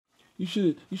you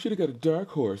should have got a dark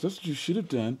horse. That's what you should have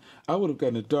done. I would have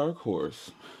gotten a dark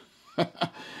horse.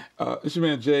 It's your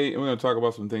man Jay, and we're gonna talk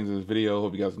about some things in this video.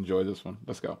 Hope you guys enjoy this one.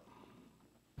 Let's go.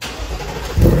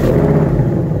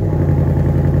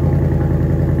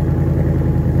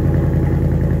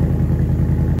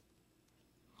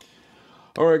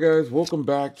 All right, guys, welcome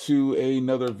back to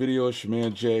another video. It's your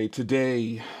man Jay.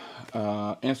 Today,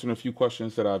 answering a few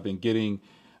questions that I've been getting,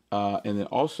 and then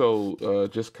also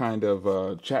just kind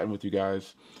of chatting with you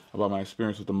guys about my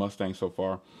experience with the Mustang so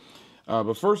far.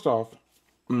 But first off,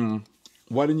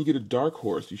 why didn't you get a dark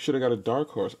horse? You should have got a dark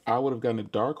horse. I would have gotten a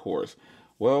dark horse.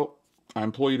 Well, I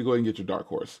implore you to go ahead and get your dark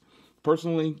horse.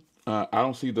 Personally, I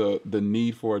don't see the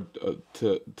need for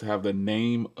to have the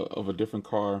name of a different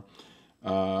car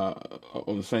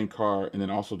on the same car, and then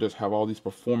also just have all these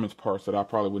performance parts that I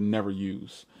probably would never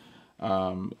use.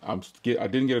 I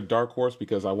didn't get a dark horse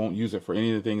because I won't use it for any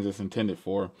of the things it's intended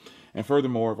for. And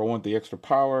furthermore, if I want the extra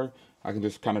power, I can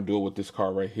just kind of do it with this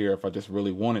car right here if I just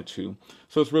really wanted to.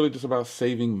 So it's really just about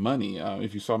saving money.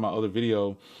 If you saw my other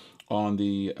video on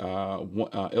the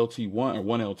LT1 or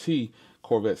 1LT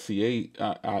Corvette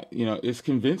C8, you know, it's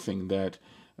convincing that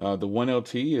the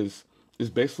 1LT is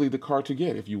basically the car to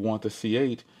get if you want the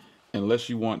C8, unless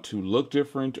you want to look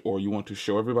different or you want to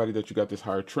show everybody that you got this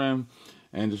higher trim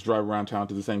and just drive around town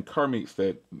to the same car meets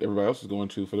that everybody else is going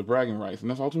to for the bragging rights.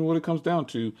 And that's ultimately what it comes down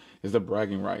to, is the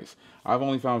bragging rights. I've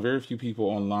only found very few people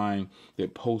online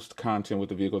that post content with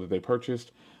the vehicle that they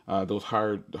purchased. Those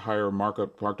higher marked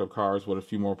up cars with a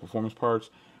few more performance parts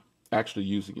actually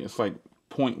using it. It's like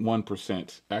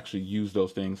 0.1% actually use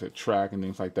those things at track and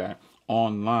things like that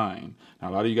online. Now,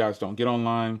 a lot of you guys don't get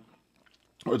online,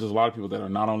 or there's a lot of people that are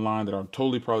not online that are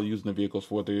totally probably using the vehicles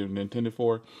for what they're intended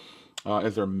for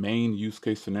as their main use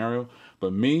case scenario.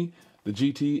 But me, the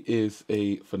GT is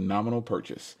a phenomenal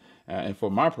purchase. And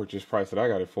for my purchase price that I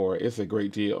got it for, it's a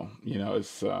great deal. You know,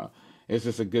 it's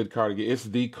just a good car to get. It's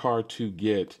the car to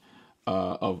get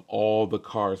of all the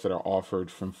cars that are offered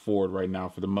from Ford right now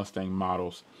for the Mustang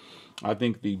models. I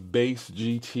think the base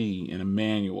GT in a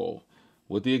manual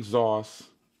with the exhaust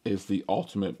is the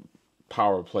ultimate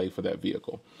power play for that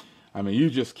vehicle. I mean, you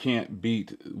just can't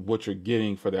beat what you're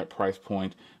getting for that price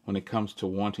point when it comes to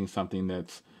wanting something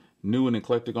that's new and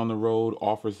eclectic on the road,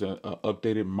 offers an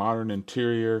updated modern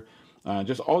interior,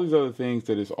 just all these other things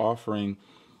that it's offering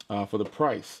for the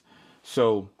price.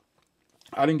 So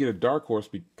I didn't get a dark horse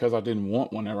because I didn't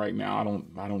want one right now.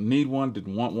 I don't need one,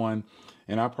 didn't want one,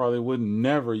 and I probably would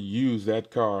never use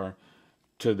that car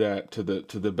to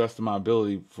the best of my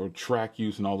ability for track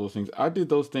use and all those things. I did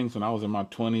those things when I was in my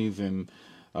 20s and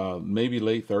maybe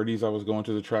late 30s. I was going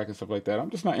to the track and stuff like that. I'm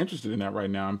just not interested in that right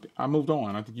now. I moved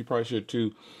on. I think you probably should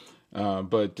too.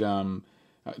 But to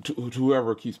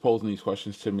whoever keeps posing these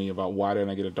questions to me about why didn't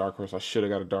I get a dark horse, I should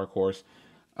have got a dark horse.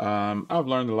 I've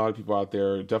learned a lot of people out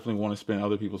there definitely want to spend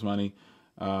other people's money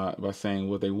by saying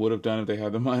what they would have done if they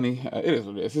had the money. It is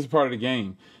what it is. This is part of the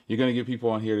game. You're going to get people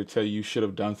on here to tell you should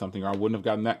have done something, or I wouldn't have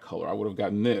gotten that color, I would have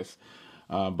gotten this.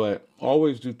 But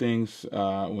always do things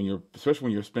especially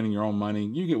when you're spending your own money,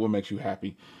 you get what makes you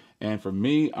happy. And for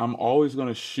me, I'm always going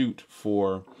to shoot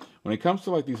for, when it comes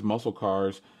to like these muscle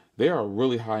cars, they are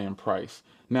really high in price.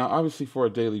 Now, obviously, for a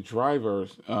daily driver,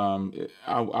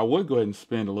 I would go ahead and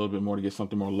spend a little bit more to get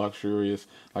something more luxurious,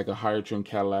 like a higher trim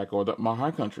Cadillac or my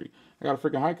High Country. I got a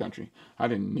freaking High Country. I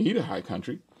didn't need a High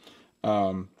Country.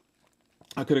 I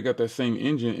could have got that same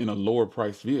engine in a lower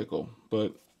priced vehicle,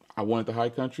 but I wanted the High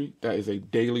Country. That is a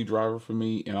daily driver for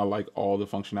me, and I like all the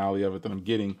functionality of it that I'm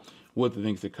getting with the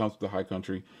things that comes with the High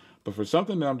Country. But for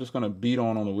something that I'm just going to beat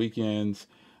on the weekends,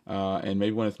 and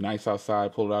maybe when it's nice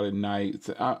outside, pull it out at night,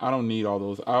 I don't need all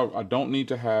those. I don't need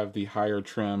to have the higher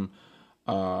trim.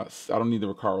 I don't need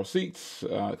the Recaro seats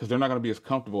because they're not going to be as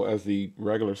comfortable as the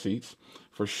regular seats.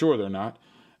 For sure they're not.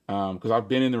 Because I've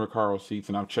been in the Recaro seats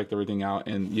and I've checked everything out.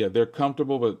 And yeah, they're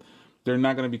comfortable, but they're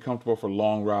not going to be comfortable for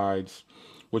long rides,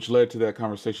 which led to that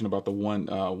conversation about the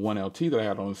 1LT that I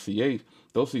had on the C8.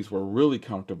 Those seats were really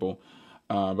comfortable.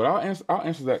 But I'll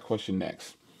answer that question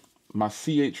next. My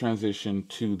C8 transition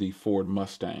to the Ford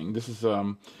Mustang. This is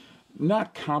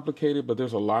not complicated, but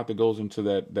there's a lot that goes into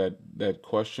that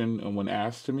question when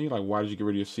asked to me, like, why did you get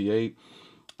rid of your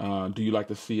C8? Do you like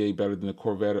the C8 better than the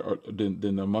Corvette or than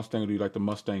the Mustang, or do you like the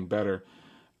Mustang better?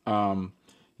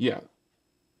 Yeah,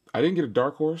 I didn't get a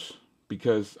dark horse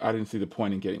because I didn't see the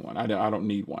point in getting one. I don't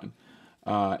need one.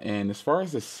 And as far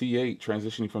as the C8,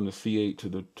 transitioning from the C8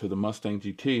 to the Mustang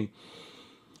GT,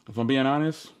 if I'm being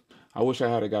honest, I wish I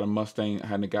had got a Mustang.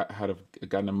 Had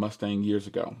gotten a Mustang years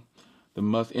ago.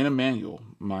 In a manual,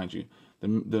 mind you.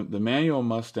 The manual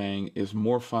Mustang is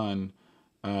more fun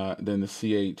than the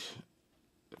C8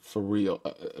 for real,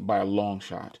 by a long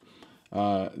shot.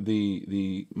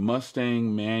 The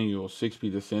Mustang manual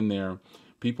 6-speed that's in there,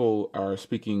 people are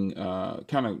speaking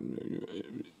kind of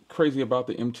crazy about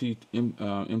the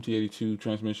MT82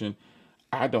 transmission.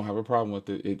 I don't have a problem with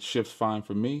it. It shifts fine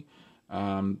for me.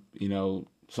 You know,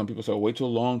 some people say, wait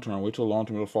till long term,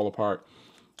 it'll fall apart.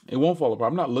 It won't fall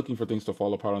apart. I'm not looking for things to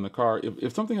fall apart on the car.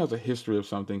 If something has a history of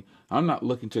something, I'm not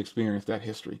looking to experience that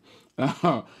history.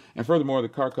 And furthermore, the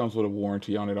car comes with a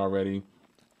warranty on it already.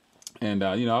 And,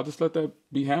 you know, I'll just let that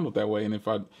be handled that way. And if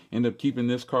I end up keeping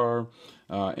this car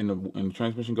and the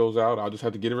transmission goes out, I'll just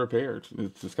have to get it repaired.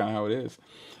 It's just kind of how it is.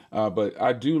 But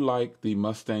I do like the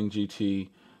Mustang GT,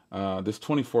 this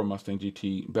 24 Mustang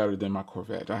GT, better than my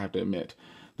Corvette, I have to admit.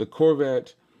 The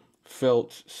Corvette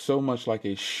felt so much like a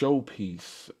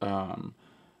showpiece.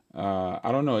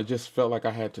 I don't know, it just felt like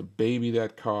I had to baby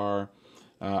that car.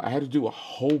 I had to do a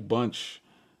whole bunch.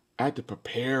 I had to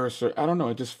prepare. So I don't know,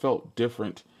 it just felt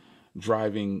different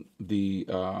driving the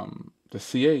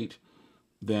C8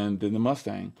 than the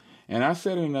Mustang. And I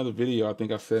said in another video, I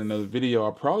think I said in another video,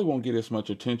 I probably won't get as much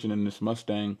attention in this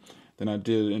Mustang than I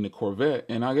did in the Corvette.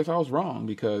 And I guess I was wrong,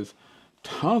 because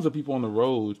tons of people on the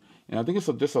road, and I think it's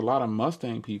just a lot of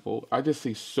Mustang people. I just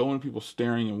see so many people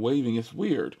staring and waving. It's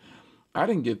weird. I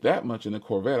didn't get that much in the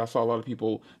Corvette. I saw a lot of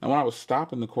people, and when I was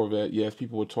stopping the Corvette, yes,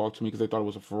 people would talk to me because they thought it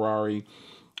was a Ferrari.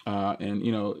 And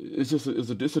you know, it's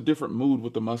a different mood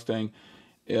with the Mustang.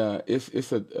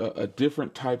 It's a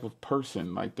different type of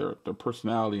person. Like their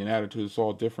personality and attitude is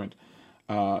all different.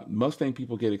 Mustang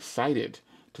people get excited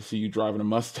to see you driving a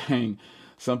Mustang.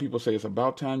 Some people say it's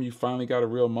about time you finally got a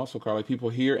real muscle car. Like people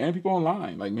here and people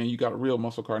online, like, man, you got a real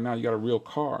muscle car now. You got a real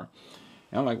car.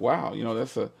 And I'm like, wow, you know,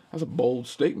 that's a bold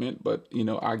statement, but you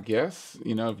know, I guess,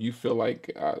 you know, if you feel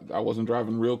like I wasn't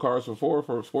driving real cars before,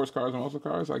 for sports cars and muscle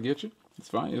cars, I get you. It's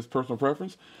fine. It's personal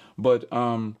preference. But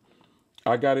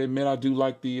I got to admit, I do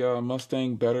like the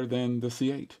Mustang better than the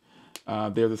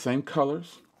C8. They're the same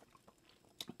colors.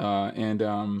 And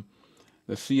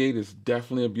the C8 is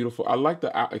definitely a beautiful. I like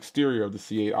the exterior of the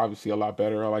C8, obviously, a lot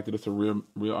better. I like that it's a real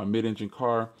mid-engine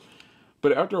car.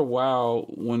 But after a while,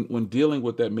 when dealing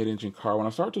with that mid-engine car, when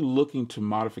I started looking to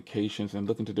modifications and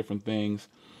looking to different things,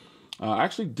 I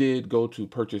actually did go to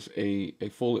purchase a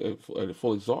full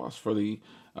exhaust for the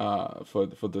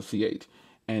C8,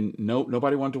 and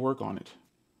nobody wanted to work on it.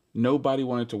 Nobody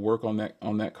wanted to work on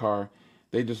that car.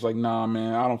 They just like, nah,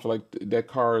 man, I don't feel like that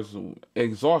car is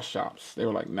exhaust shops. They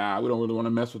were like, nah, we don't really want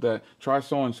to mess with that. Try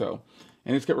so and so,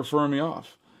 and it just kept referring me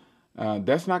off.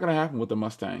 That's not going to happen with the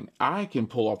Mustang. I can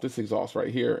pull off this exhaust right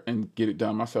here and get it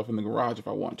done myself in the garage if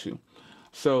I want to.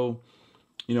 So,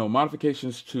 you know,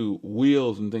 modifications to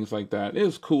wheels and things like that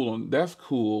is cool. That's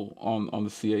cool on the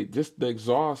C8. Just the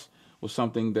exhaust was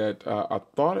something that I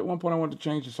thought at one point I wanted to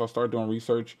change it. So I started doing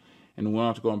research and went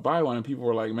out to go and buy one. And people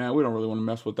were like, man, we don't really want to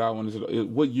mess with that one.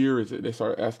 What year is it? They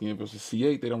started asking if it was a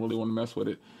C8. They don't really want to mess with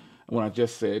it. When I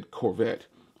just said Corvette.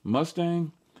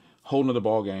 Mustang, whole nother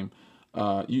ball game.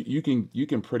 You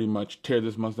can pretty much tear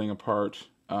this Mustang apart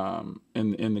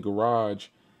in the garage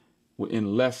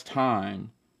in less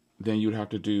time than you'd have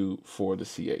to do for the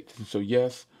C8. So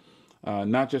yes,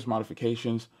 not just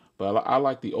modifications, but I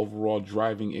like the overall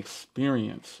driving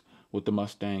experience with the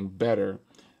Mustang better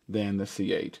than the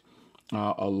C8.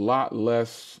 A lot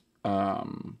less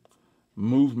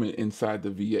movement inside the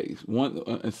V8.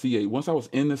 C8. Once I was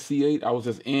in the C8, I was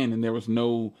just in, and there was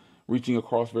no reaching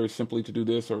across very simply to do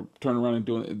this or turn around and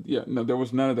doing it. Yeah, no, there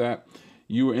was none of that.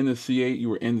 You were in the C8, you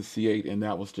were in the C8, and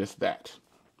that was just that.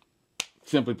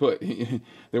 Simply put,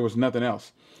 there was nothing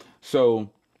else. So,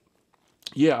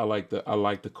 yeah, I like the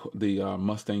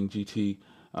Mustang GT,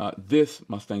 this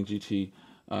Mustang GT,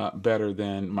 better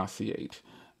than my C8.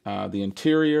 The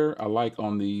interior I like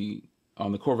on the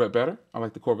Corvette better. I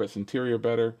like the Corvette's interior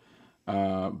better.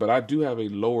 But I do have a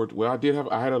lowered. Well,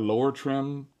 I had a lower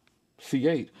trim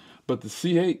C8. But the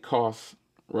C8 costs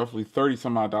roughly $30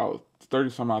 some odd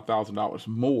 $1,000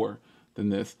 more than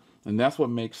this, and that's what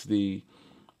makes the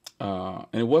and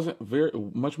it wasn't very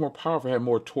much more powerful. It had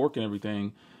more torque and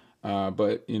everything,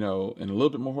 but you know, and a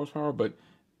little bit more horsepower. But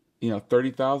you know,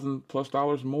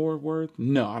 $30,000+ more worth?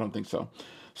 No, I don't think so.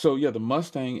 So yeah, the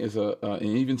Mustang is an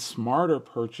even smarter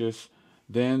purchase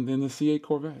than the C8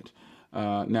 Corvette.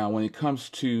 Now, when it comes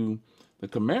to the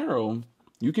Camaro,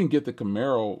 you can get the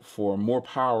Camaro for more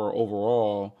power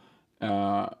overall,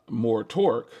 more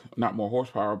torque, not more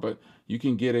horsepower, but you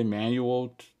can get a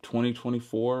manual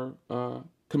 2024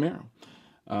 Camaro,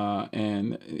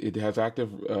 and it has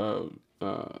active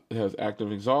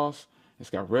exhaust. It's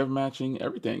got rev matching,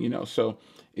 everything, you know. So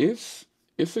it's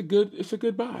a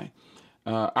good buy.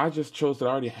 I just chose that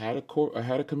I already had I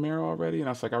had a Camaro already, and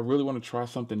I was like, I really want to try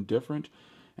something different,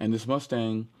 and this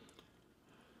Mustang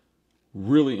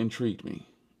really intrigued me.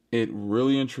 It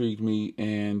really intrigued me,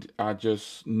 and I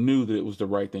just knew that it was the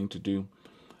right thing to do.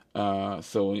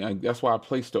 That's why I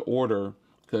placed the order,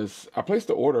 because I placed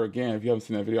the order again. If you haven't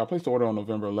seen that video, I placed the order on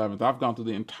November 11th. I've gone through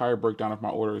the entire breakdown of my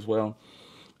order as well.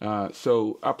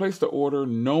 So I placed the order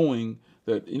knowing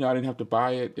that, I didn't have to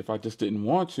buy it if I just didn't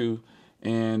want to.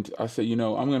 And I said, I'm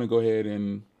going to go ahead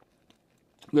and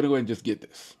just get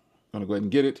this. I'm going to go ahead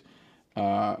and get it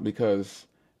because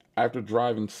after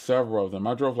driving several of them,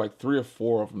 I drove like 3 or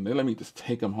 4 of them. They let me just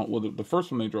take them home. Well, the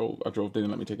first one I drove, they didn't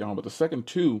let me take it home. But the second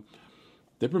 2,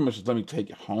 they pretty much just let me take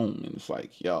it home. And it's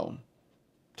like, yo,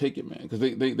 take it, man. Because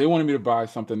they wanted me to buy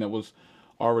something that was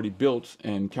already built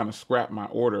and kind of scrap my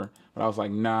order. But I was like,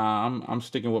 nah, I'm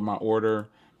sticking with my order.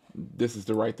 This is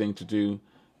the right thing to do.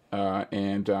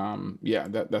 Yeah,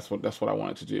 that's what I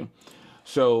wanted to do.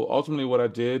 So ultimately what I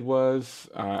did was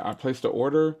I placed the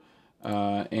order,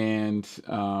 yeah,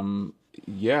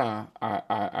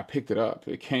 I picked it up.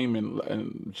 It came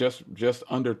in just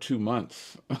under 2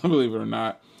 months, believe it or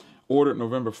not. Ordered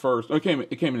November 1st. Oh, it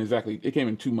came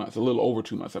in 2 months, a little over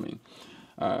 2 months. I mean,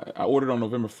 I ordered on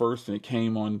November 1st and it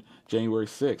came on January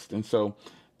 6th. And so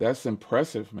that's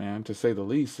impressive, man, to say the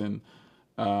least. And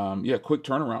yeah, quick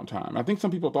turnaround time. I think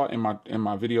some people thought in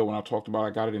my video when I talked about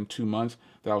I got it in 2 months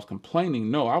that I was complaining.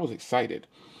 No, I was excited.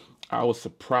 I was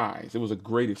surprised. It was a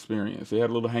great experience. They had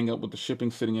a little hang up with the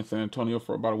shipping sitting in San Antonio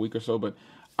for about a week or so, but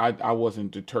I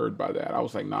wasn't deterred by that. I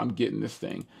was like, no, I'm getting this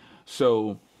thing.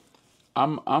 So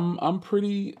I'm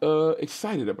pretty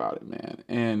excited about it, man.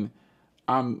 And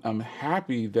I'm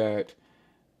happy that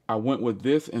I went with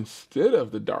this instead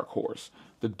of the Dark Horse.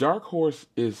 The Dark Horse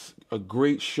is a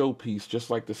great showpiece, just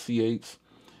like the C8s.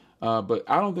 But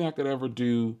I don't think I could ever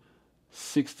do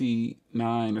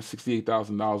 $69,000 or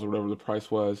 $68,000 or whatever the price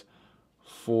was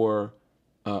for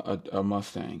a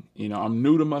Mustang. I'm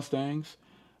new to Mustangs.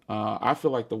 I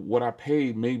feel like what I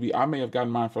paid, maybe I may have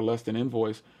gotten mine for less than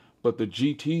invoice, but the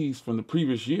GTs from the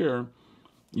previous year,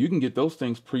 you can get those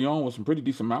things pre-owned with some pretty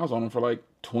decent miles on them for like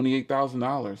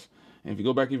 $28,000. And if you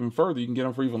go back even further, you can get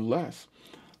them for even less.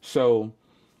 So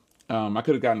I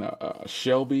could have gotten a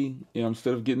Shelby,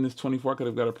 instead of getting this 24, I could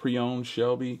have got a pre-owned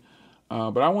Shelby.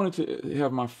 But I wanted to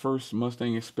have my first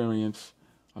Mustang experience,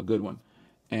 a good one.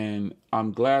 And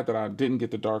I'm glad that I didn't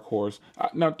get the Dark Horse.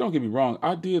 Now, don't get me wrong.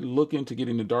 I did look into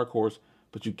getting the Dark Horse,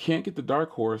 but you can't get the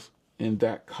Dark Horse in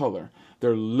that color.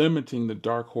 They're limiting the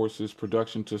Dark Horse's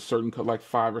production to certain, like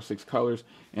 5 or 6 colors,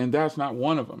 and that's not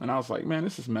one of them. And I was like, man,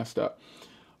 this is messed up.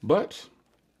 But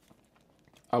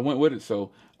I went with it,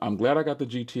 so I'm glad I got the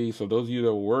GT. So those of you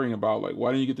that were worrying about like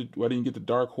why didn't you get the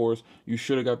Dark Horse? You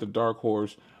should have got the Dark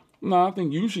Horse. No, I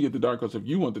think you should get the Dark Horse if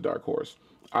you want the Dark Horse.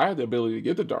 I had the ability to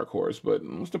get the Dark Horse, but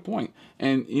what's the point?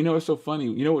 And it's so funny.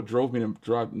 What drove me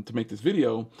to make this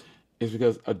video is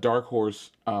because a Dark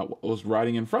Horse was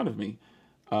riding in front of me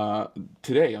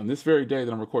today, on this very day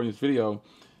that I'm recording this video.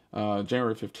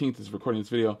 January 15th is recording this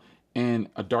video, and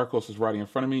a Dark Horse was riding in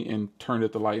front of me and turned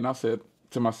at the light. And I said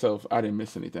to myself, I didn't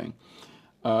miss anything.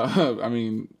 I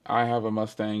mean, I have a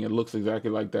Mustang. It looks exactly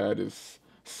like that. It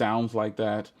sounds like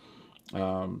that.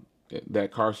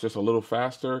 That car's just a little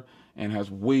faster and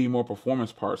has way more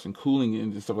performance parts and cooling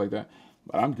and stuff like that.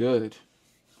 But I'm good.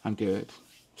 I'm good.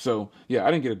 So yeah,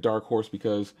 I didn't get a Dark Horse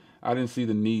because I didn't see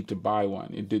the need to buy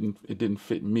one. It didn't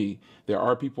fit me. There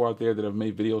are people out there that have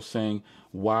made videos saying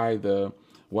why the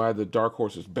Dark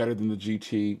Horse is better than the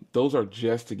GT. Those are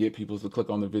just to get people to click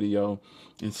on the video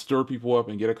and stir people up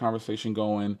and get a conversation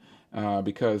going,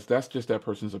 because that's just that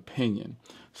person's opinion.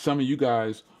 Some of you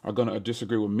guys are going to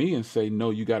disagree with me and say, no,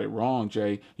 you got it wrong,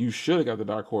 Jay. You should have got the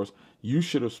Dark Horse. You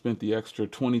should have spent the extra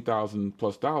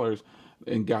 $20,000+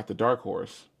 and got the Dark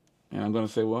Horse. And I'm going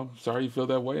to say, well, sorry you feel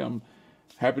that way. I'm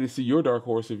happy to see your Dark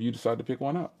Horse if you decide to pick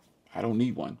one up. I don't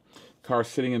need one. Car's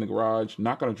sitting in the garage,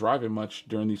 not going to drive it much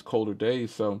during these colder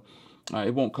days, so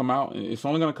it won't come out. It's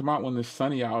only going to come out when it's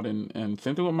sunny out, and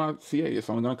same thing with my C8. It's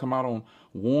only going to come out on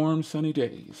warm, sunny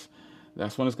days.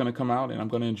 That's when it's going to come out, and I'm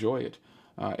going to enjoy it.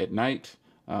 At night,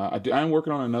 I'm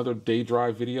working on another day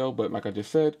drive video, but like I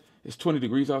just said, it's 20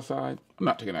 degrees outside. I'm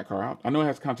not taking that car out. I know it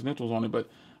has Continentals on it, but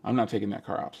I'm not taking that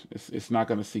car out. It's not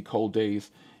going to see cold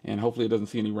days, and hopefully it doesn't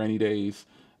see any rainy days,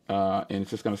 and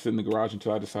it's just going to sit in the garage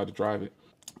until I decide to drive it.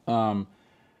 I'm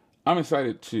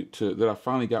excited that I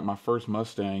finally got my first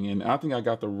Mustang, and I think I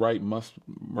got the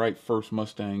right first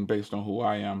Mustang based on who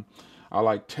I am. I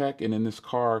like tech, and in this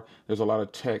car, there's a lot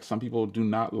of tech. Some people do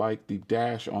not like the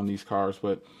dash on these cars,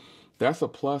 but that's a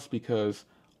plus because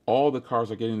all the cars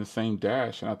are getting the same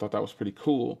dash, and I thought that was pretty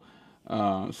cool.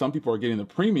 Some people are getting the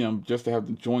premium just to have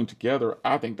them joined together.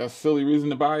 I think that's a silly reason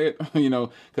to buy it, you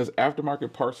know, because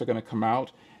aftermarket parts are going to come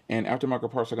out, and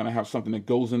aftermarket parts are going to have something that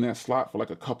goes in that slot for like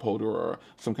a cup holder or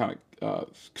some kind of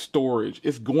storage.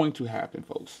 It's going to happen,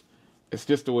 folks. It's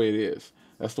just the way it is.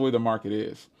 That's the way the market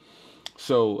is.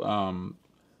 So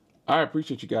I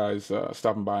appreciate you guys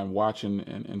stopping by and watching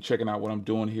and checking out what I'm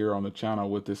doing here on the channel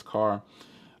with this car.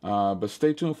 But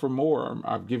stay tuned for more.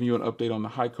 I've given you an update on the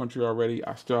High Country already.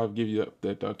 I still have to give you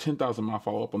that 10,000 mile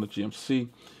follow-up on the GMC.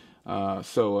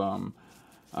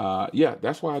 Yeah,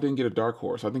 that's why I didn't get a dark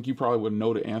horse. I think you probably would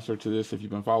know the answer to this if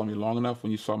you've been following me long enough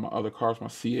when you saw my other cars, my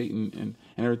C8 and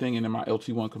everything, and then my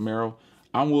LT1 Camaro.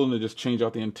 I'm willing to just change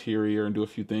out the interior and do a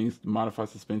few things, modify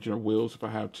suspension or wheels if I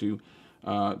have to,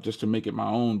 just to make it my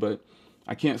own. But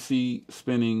I can't see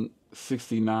spending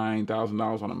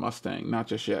 $69,000 on a Mustang, not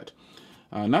just yet.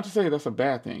 Not to say that's a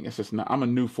bad thing. It's just not, I'm a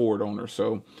new Ford owner,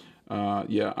 so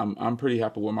yeah, I'm pretty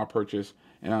happy with my purchase,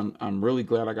 and I'm really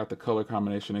glad I got the color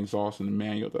combination exhaust and the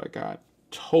manual that I got.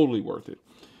 Totally worth it.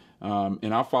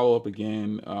 And I'll follow up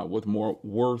again with more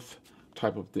worth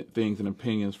type of things and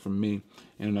opinions from me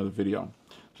in another video.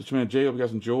 So, it's your man Jay. Hope you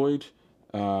guys enjoyed.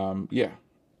 Yeah,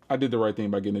 I did the right thing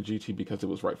by getting a GT because it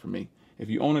was right for me. If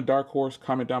you own a dark horse,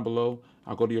 comment down below.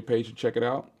 I'll go to your page and check it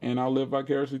out, and I'll live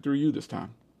vicariously through you this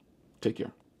time. Take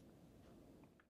care.